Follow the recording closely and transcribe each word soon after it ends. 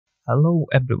Hello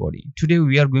everybody. Today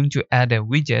we are going to add a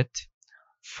widget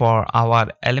for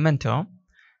our Elementor,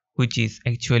 which is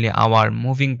actually our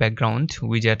moving background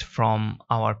widget from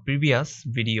our previous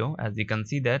video. As you can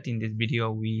see that in this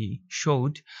video we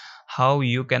showed how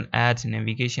you can add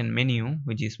navigation menu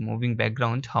which is moving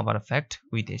background hover effect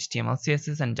with HTML,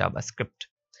 CSS and JavaScript.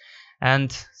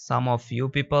 And some of you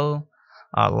people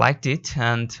liked it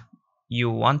and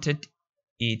you wanted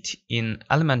it in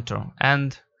Elementor,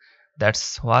 and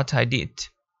that's what I did.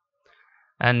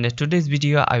 And today's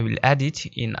video I will add it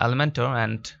in Elementor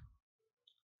and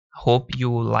hope you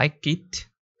like it.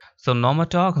 So no more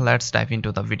talk, let's dive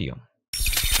into the video.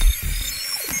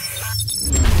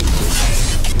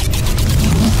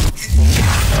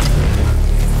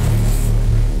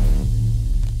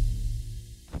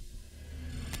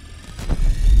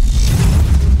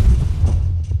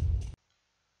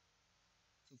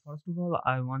 So first of all,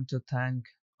 I want to thank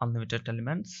Unlimited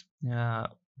Elements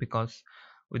because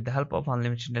with the help of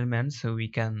Unlimited Elements we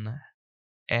can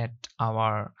add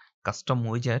our custom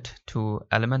widget to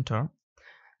Elementor.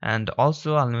 And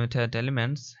also Unlimited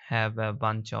Elements have a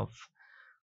bunch of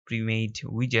pre-made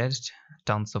widgets,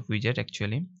 tons of widgets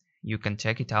actually. You can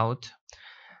check it out.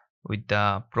 With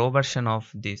the pro version of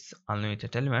this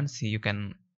Unlimited Elements you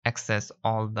can access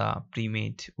all the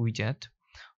pre-made widget,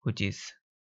 which is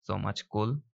so much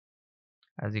cool.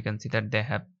 As you can see that they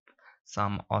have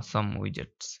some awesome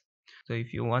widgets. So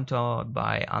if you want to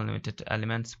buy Unlimited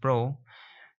Elements Pro,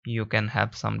 you can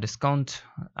have some discount.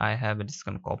 I have a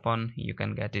discount coupon, you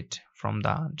can get it from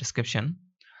the description.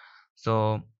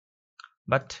 So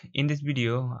but in this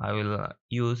video I will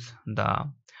use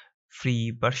the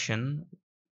free version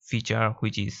feature,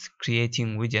 which is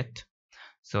creating widget.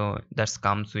 So that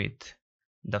comes with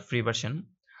the free version.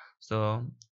 So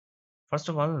first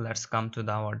of all, let's come to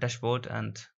our dashboard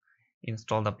and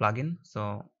install the plugin.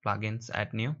 So plugins,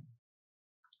 add new,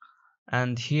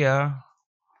 and here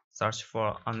search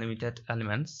for Unlimited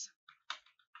Elements.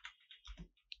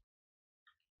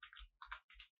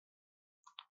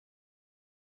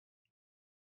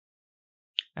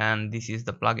 And this is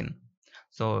the plugin.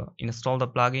 So install the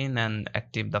plugin and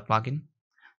active the plugin.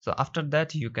 So after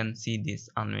that you can see this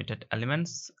Unlimited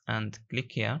Elements and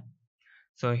click here.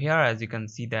 So here as you can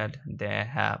see that they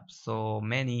have so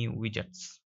many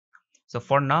widgets. So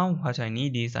for now what I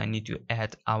need is I need to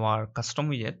add our custom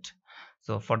widget.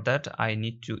 So for that I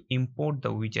need to import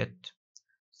the widget.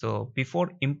 So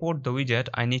before import the widget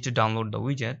I need to download the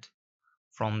widget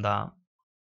from the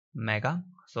Mega.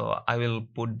 So I will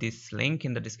put this link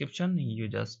in the description. You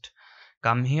just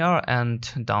come here and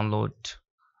download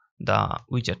the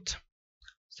widget.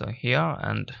 So here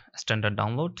and standard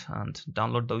download and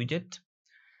download the widget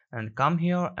and come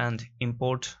here and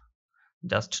import.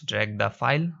 Just drag the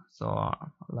file. So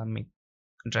let me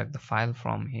drag the file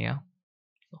from here.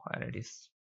 So where it is.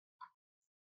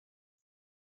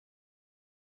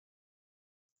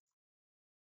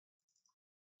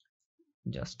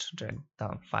 Just drag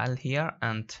the file here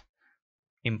and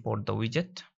import the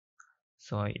widget.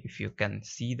 So if you can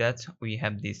see that we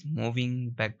have this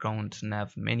moving background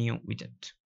nav menu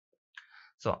widget.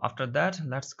 So after that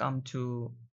let's come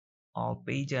to our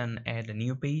page and add a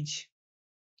new page.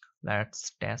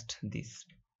 Let's test this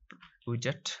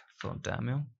widget. So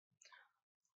demo,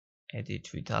 edit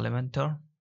with Elementor,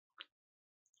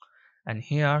 and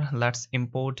here let's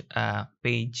import a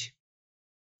page.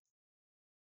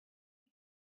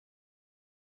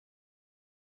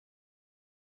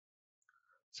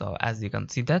 So as you can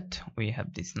see that we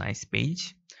have this nice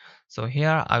page. So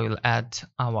here I will add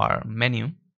our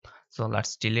menu. So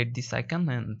let's delete this icon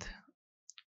and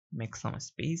make some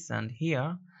space, and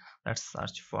here let's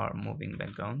search for moving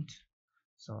background.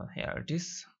 So here it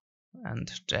is, and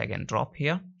drag and drop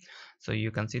here. So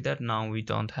you can see that now we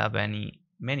don't have any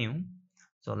menu.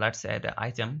 So let's add an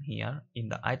item here. In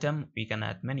the item we can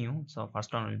add menu. So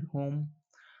first one will be home,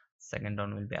 second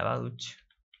one will be about,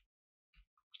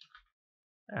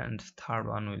 and third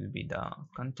one will be the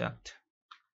contact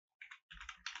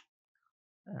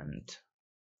and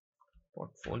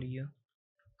portfolio.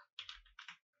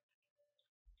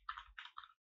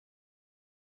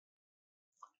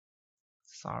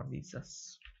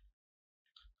 Services.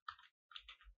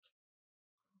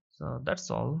 So that's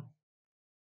all.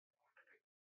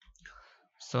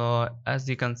 So as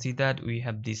you can see that we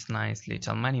have this nice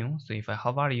little menu. So if I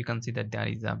hover you can see that there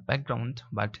is a background,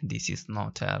 but this is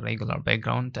not a regular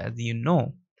background, as you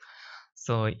know.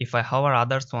 So if I hover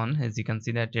others one, as you can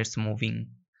see that it's moving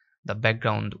the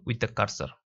background with the cursor.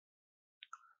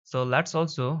 So let's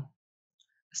also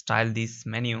style this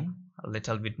menu a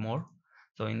little bit more.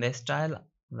 So in the style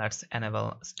let's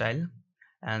enable style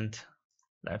and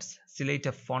let's select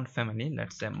a font family,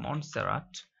 let's say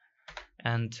Montserrat,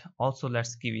 and also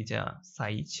let's give it a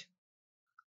size.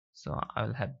 So I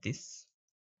will have this,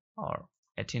 or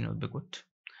 18 will be good,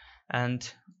 and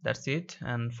that's it.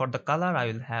 And for the color I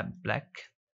will have black.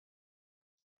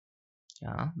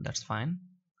 Yeah, that's fine.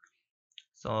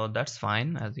 So that's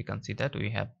fine. As you can see that we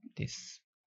have this.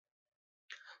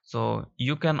 So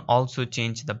you can also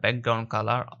change the background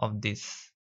color of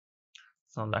this.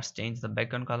 So let's change the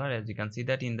background color. As you can see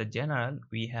that in the general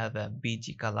we have a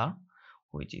BG color,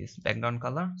 which is background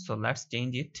color. So let's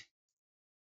change it,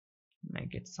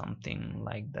 make it something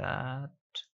like that.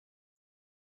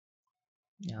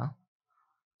 Yeah,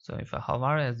 so if I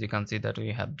hover, as you can see that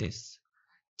we have this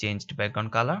changed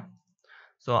background color.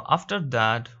 So after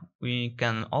that we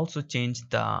can also change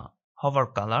the hover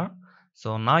color.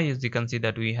 So now as you can see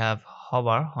that we have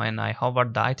hover. When I hover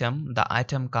the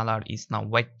item color is now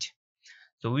white.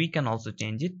 So we can also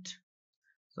change it.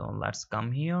 So let's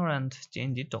come here and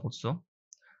change it also.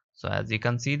 So as you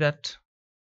can see that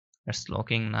it's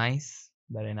looking nice,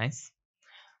 very nice.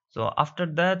 So after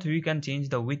that we can change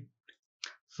the width.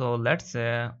 So let's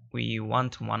say we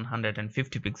want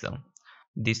 150 pixel,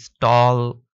 this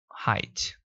tall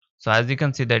height. So as you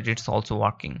can see that it's also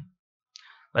working,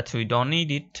 but we don't need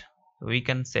it. We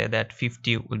can say that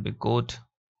 50 will be good,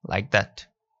 like that.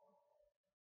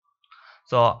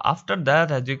 So after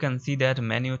that, as you can see that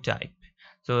menu type,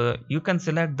 so you can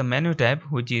select the menu type,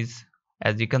 which is,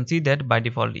 as you can see that by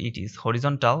default it is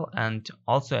horizontal, and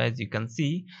also as you can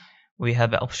see we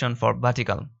have an option for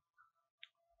vertical.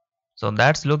 So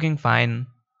that's looking fine,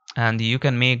 and you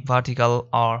can make vertical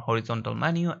or horizontal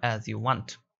menu as you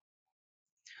want.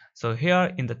 So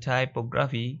here in the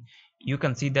typography you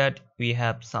can see that we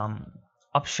have some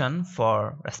option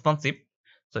for responsive,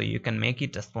 so you can make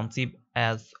it responsive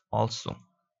as also.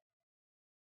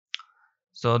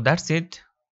 So that's it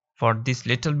for this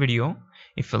little video.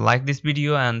 If you like this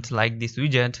video and like this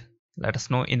widget, let us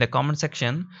know in the comment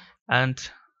section, and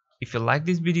if you like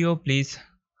this video, please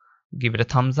give it a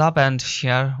thumbs up and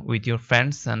share with your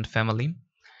friends and family,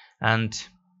 and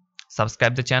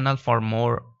subscribe the channel for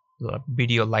more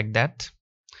video like that.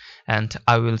 And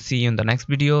I will see you in the next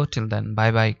video. Till then, bye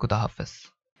bye, Khuda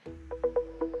Hafiz.